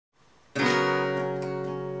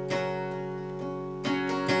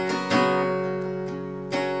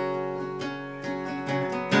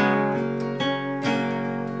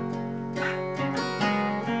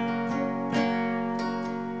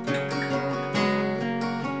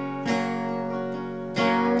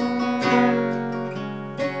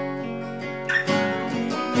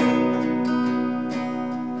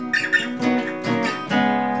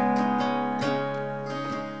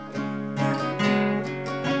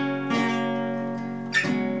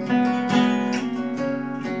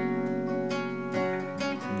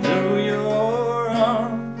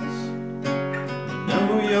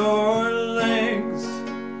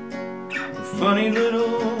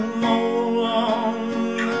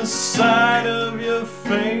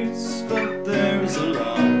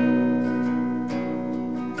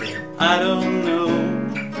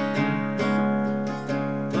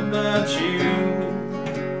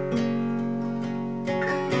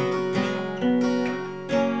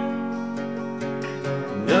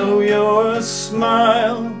your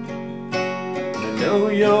smile, I know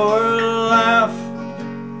your laugh,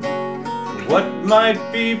 what might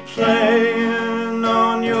be playing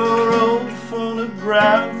on your old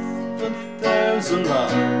phonograph. But there's a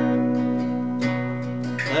lot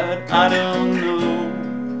that I don't know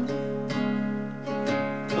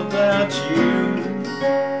about you.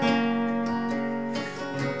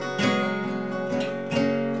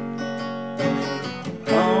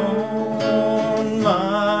 On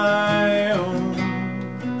my own,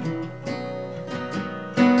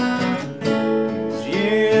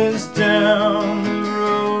 years down the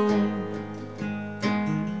road,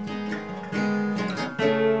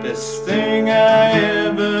 best thing I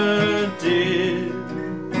ever did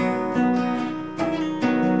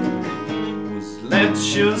was let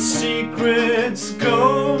your secrets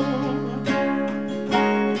go.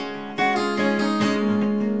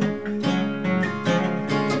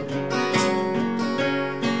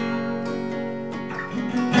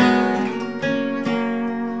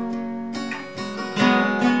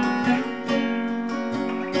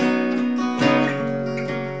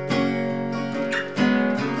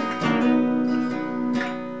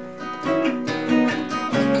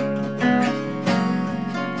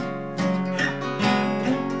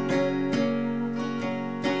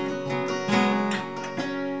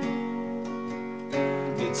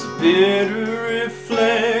 It's a bitter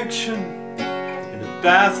reflection in a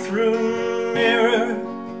bathroom mirror.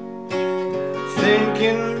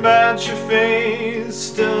 Thinking about your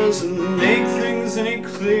face doesn't make things any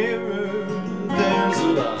clearer. There's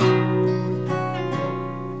a lot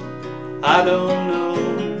I don't know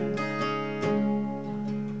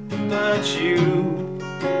about you.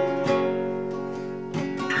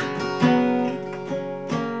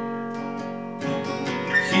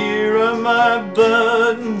 Here are my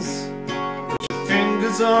buttons, put your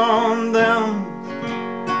fingers on them.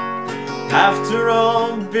 After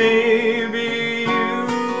all, baby, you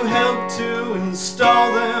helped to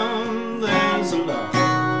install them. There's a lot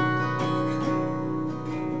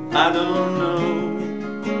I don't know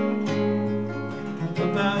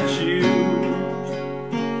about you.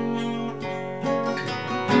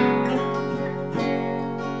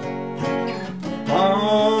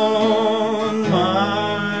 On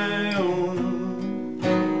my own,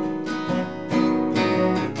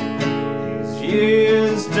 these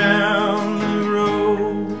years down the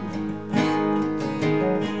road,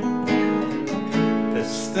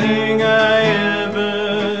 best thing I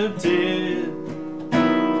ever did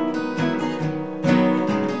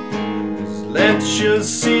was let your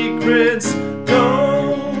secrets go.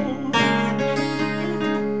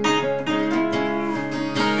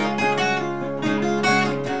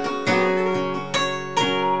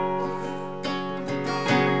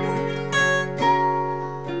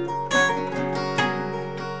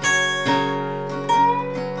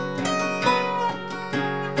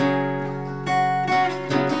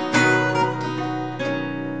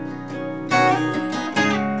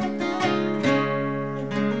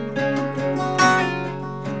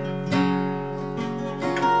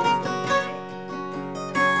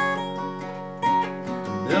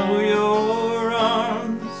 Know your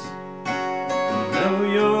arms, know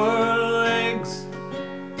your legs,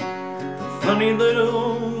 a funny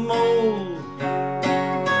little mole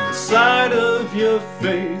inside of your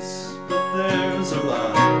face. But there's a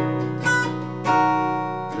lot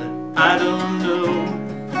that I don't know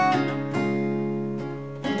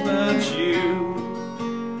about you.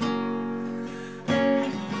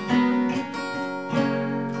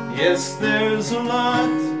 Yes, there's a lot